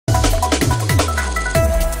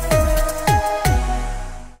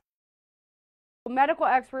Medical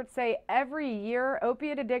experts say every year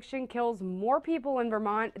opiate addiction kills more people in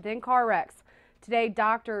Vermont than car wrecks. Today,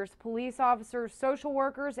 doctors, police officers, social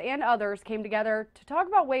workers, and others came together to talk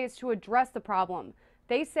about ways to address the problem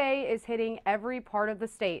they say is hitting every part of the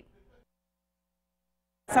state.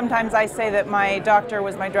 Sometimes I say that my doctor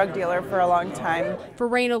was my drug dealer for a long time. For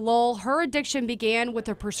Raina Lowell, her addiction began with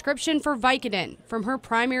a prescription for Vicodin from her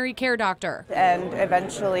primary care doctor. And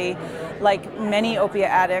eventually, like many opiate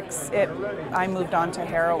addicts, I moved on to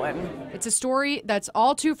heroin. It's a story that's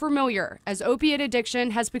all too familiar as opiate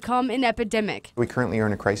addiction has become an epidemic. We currently are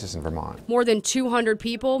in a crisis in Vermont. More than 200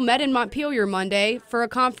 people met in Montpelier Monday for a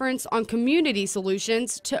conference on community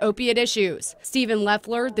solutions to opiate issues. Stephen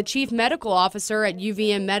Leffler, the chief medical officer at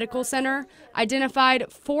UVM Medical Center,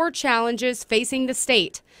 identified 4 challenges facing the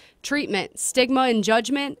state: treatment, stigma and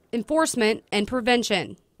judgment, enforcement, and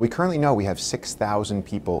prevention. We currently know we have 6,000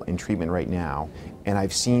 people in treatment right now, and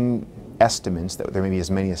I've seen estimates that there may be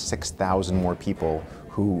as many as 6,000 more people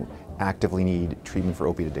who actively need treatment for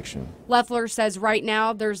opiate addiction. Leffler says right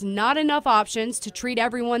now there's not enough options to treat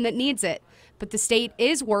everyone that needs it, but the state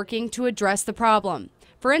is working to address the problem.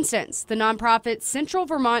 For instance, the nonprofit Central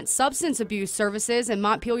Vermont Substance Abuse Services and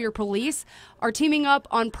Montpelier Police are teaming up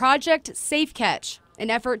on Project Safe Catch,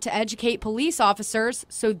 an effort to educate police officers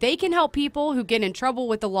so they can help people who get in trouble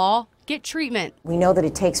with the law get treatment. We know that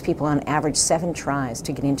it takes people on average 7 tries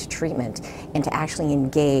to get into treatment and to actually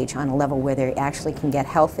engage on a level where they actually can get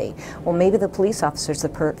healthy. Well, maybe the police officer is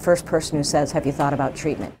the first person who says, have you thought about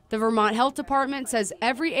treatment? The Vermont Health Department says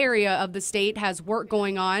every area of the state has work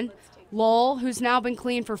going on. Lowell, who's now been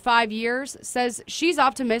clean for 5 years, says she's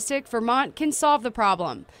optimistic Vermont can solve the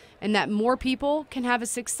problem and that more people can have a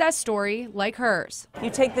success story like hers. You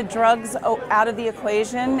take the drugs out of the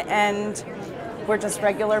equation and we're just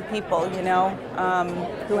regular people, you know,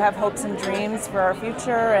 who have hopes and dreams for our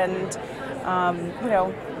future and, you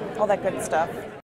know, all that good stuff.